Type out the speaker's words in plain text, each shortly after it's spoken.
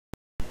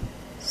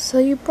So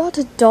you brought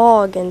a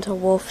dog into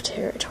wolf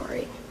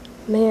territory.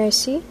 May I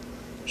see?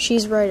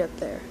 She's right up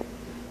there.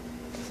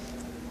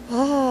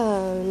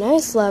 Ah,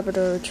 nice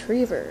Labrador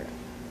Retriever.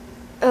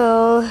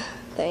 Oh,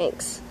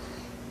 thanks.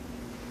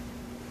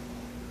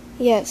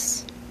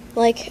 Yes,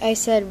 like I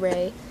said,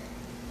 Ray.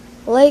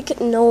 Like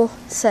Nole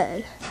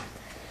said,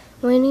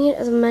 we need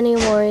as many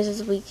warriors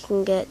as we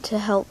can get to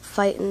help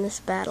fight in this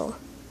battle.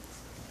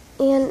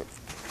 And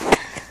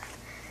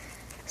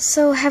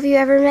so, have you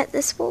ever met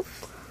this wolf?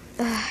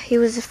 He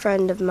was a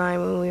friend of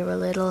mine when we were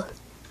little.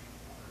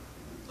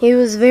 He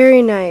was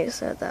very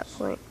nice at that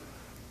point,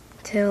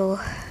 till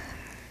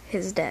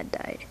his dad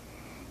died.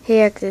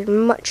 He acted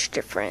much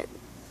different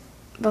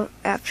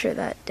after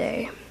that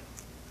day.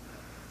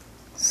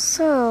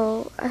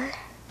 So,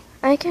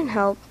 I can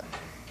help.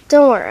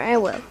 Don't worry, I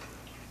will.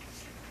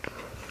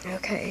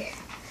 Okay.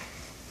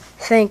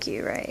 Thank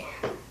you, Ray.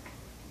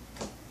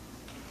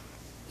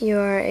 You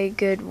are a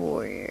good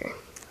warrior.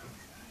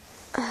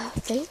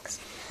 Thanks.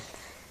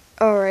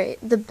 Alright,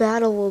 the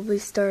battle will be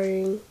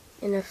starting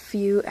in a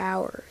few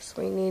hours.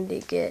 We need to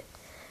get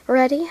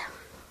ready.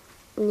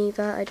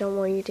 Neva, I don't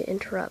want you to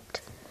interrupt.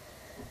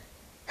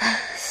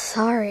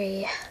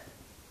 Sorry.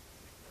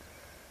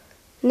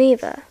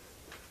 Neva.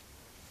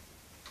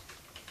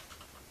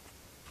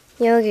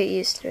 You'll get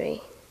used to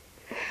me.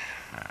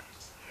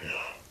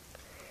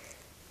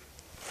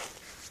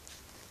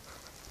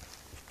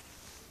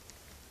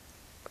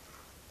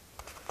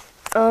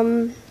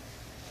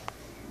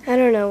 I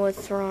don't know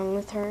what's wrong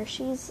with her.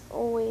 She's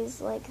always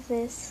like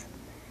this.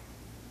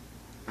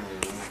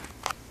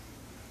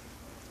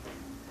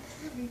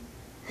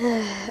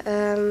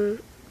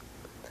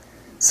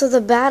 So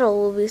the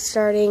battle will be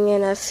starting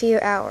in a few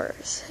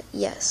hours.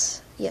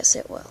 Yes,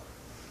 it will.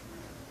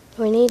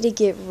 We need to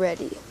get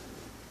ready.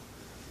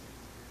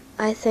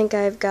 I think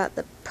I've got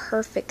the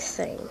perfect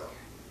thing.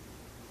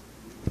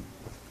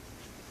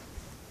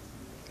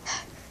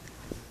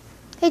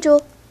 Hey,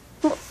 Joel.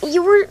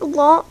 You were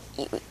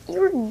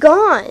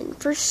gone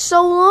for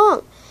so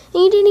long,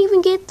 and you didn't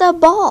even get the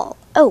ball.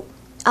 Oh,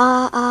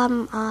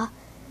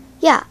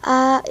 yeah,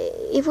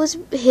 it was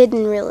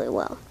hidden really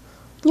well.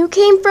 You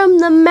came from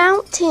the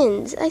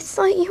mountains. I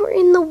thought you were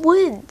in the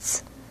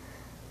woods.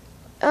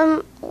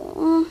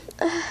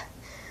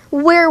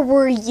 Where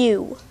were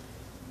you?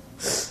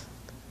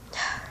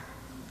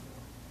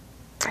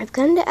 I've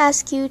come to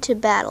ask you to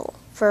battle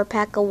for a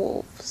pack of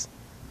wolves.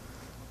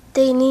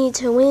 They need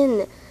to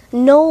win.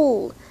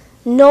 Nole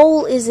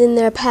is in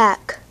their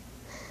pack.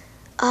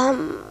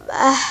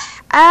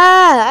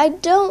 I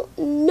don't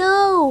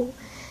know.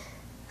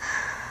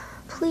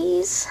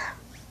 Please.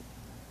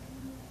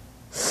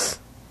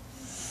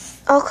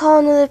 I'll call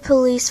another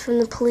police from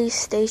the police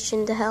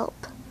station to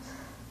help.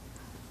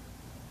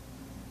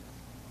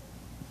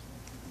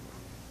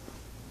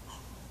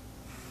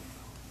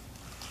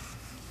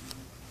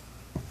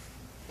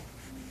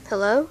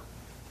 Hello?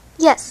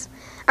 Yes.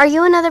 Are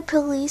you another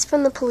police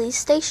from the police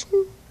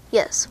station?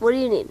 Yes. What do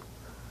you need?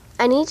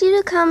 I need you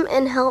to come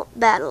and help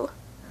battle.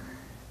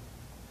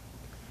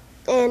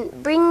 And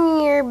bring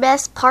your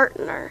best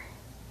partner.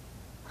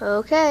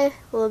 Okay.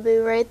 We'll be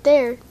right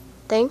there.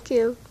 Thank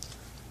you.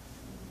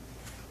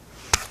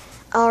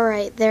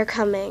 Alright, they're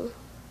coming.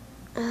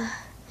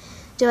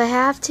 Do I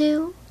have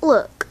to?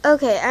 Look,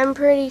 okay, I'm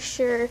pretty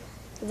sure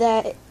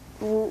that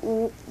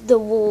the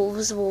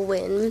wolves will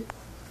win.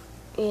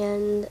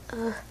 And,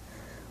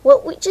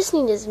 what we just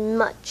need is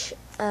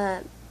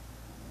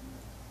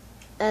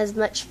as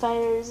much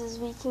fighters as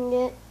we can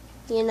get,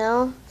 you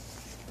know?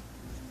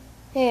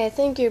 Hey, I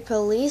think your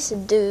police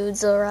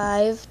dudes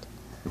arrived.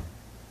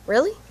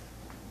 Really?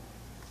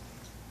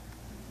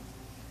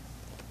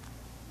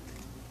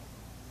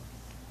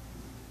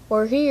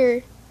 We're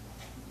here.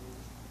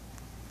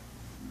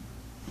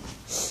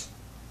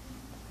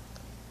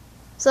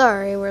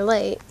 Sorry, we're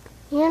late.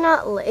 You're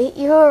not late.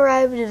 You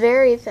arrived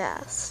very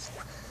fast.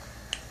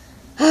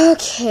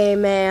 Okay,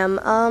 ma'am.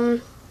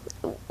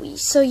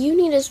 So you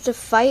need us to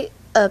fight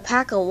a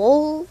pack of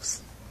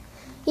wolves?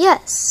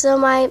 Yes, so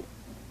my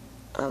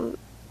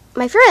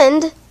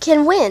friend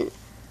can win.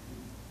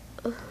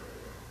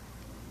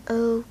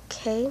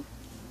 Okay.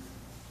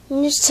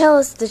 Just tell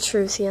us the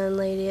truth, young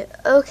lady.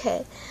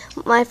 Okay.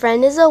 My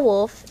friend is a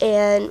wolf,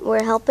 and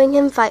we're helping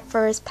him fight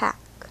for his pack.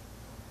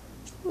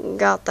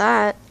 Got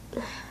that.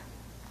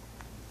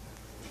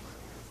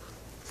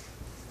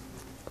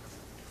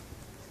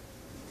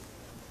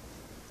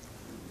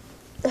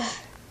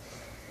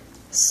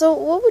 So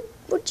what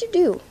would you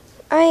do?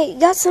 I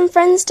got some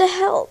friends to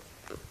help.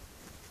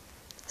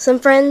 Some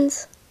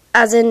friends?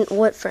 As in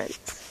what friends?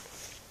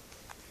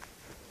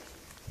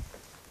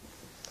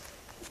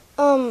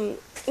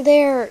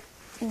 They're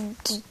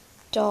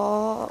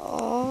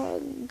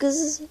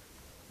dogs.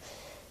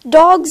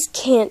 Dogs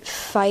can't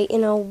fight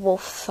in a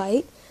wolf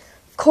fight.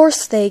 Of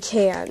course they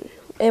can.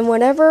 In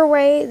whatever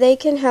way they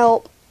can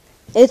help,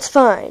 it's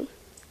fine.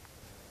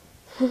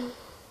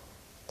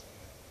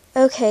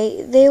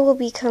 Okay, they will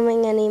be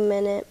coming any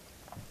minute.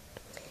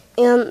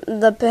 And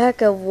the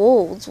pack of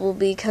wolves will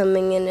be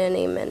coming in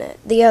any minute.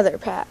 The other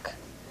pack.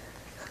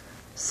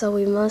 so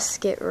we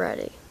must get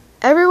ready.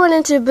 Everyone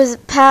into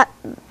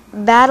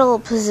battle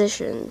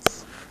positions.